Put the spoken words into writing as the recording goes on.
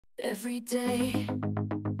Every day,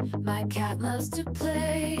 my cat loves to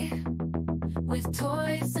play with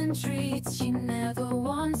toys and treats. She never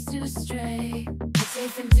wants to stray. A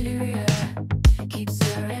safe interior keeps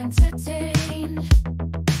her entertained.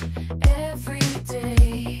 Every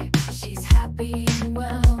day, she's happy and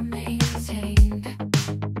well maintained.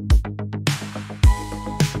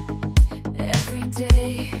 Every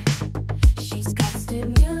day, she's got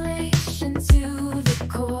stimulation to the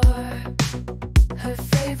core. Her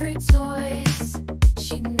favorite toys,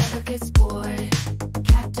 she never gets bored.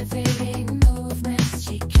 Captivating movements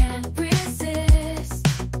she can't resist.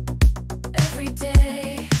 Every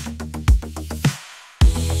day,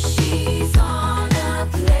 she's on a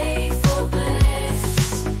playful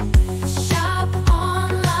bliss. Shop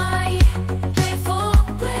online, playful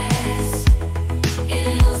bliss.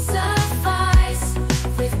 It'll suffice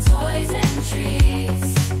with toys and treats.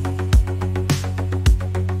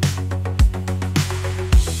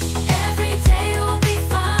 Every day will be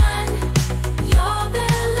fun. Your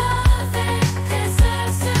beloved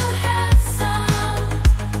deserves to have some.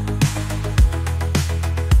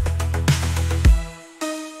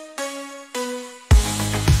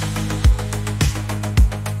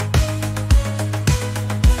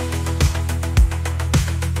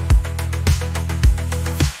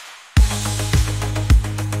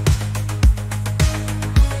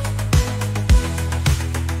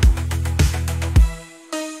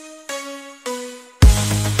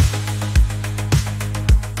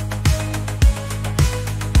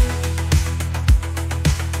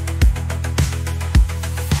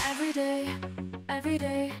 Every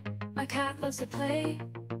day, my cat loves to play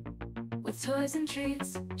with toys and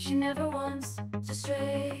treats. She never wants to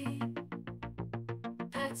stray.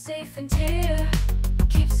 Pet safe interior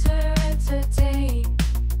keeps her entertained.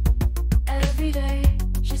 Every day,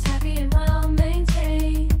 she's happy and well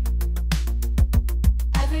maintained.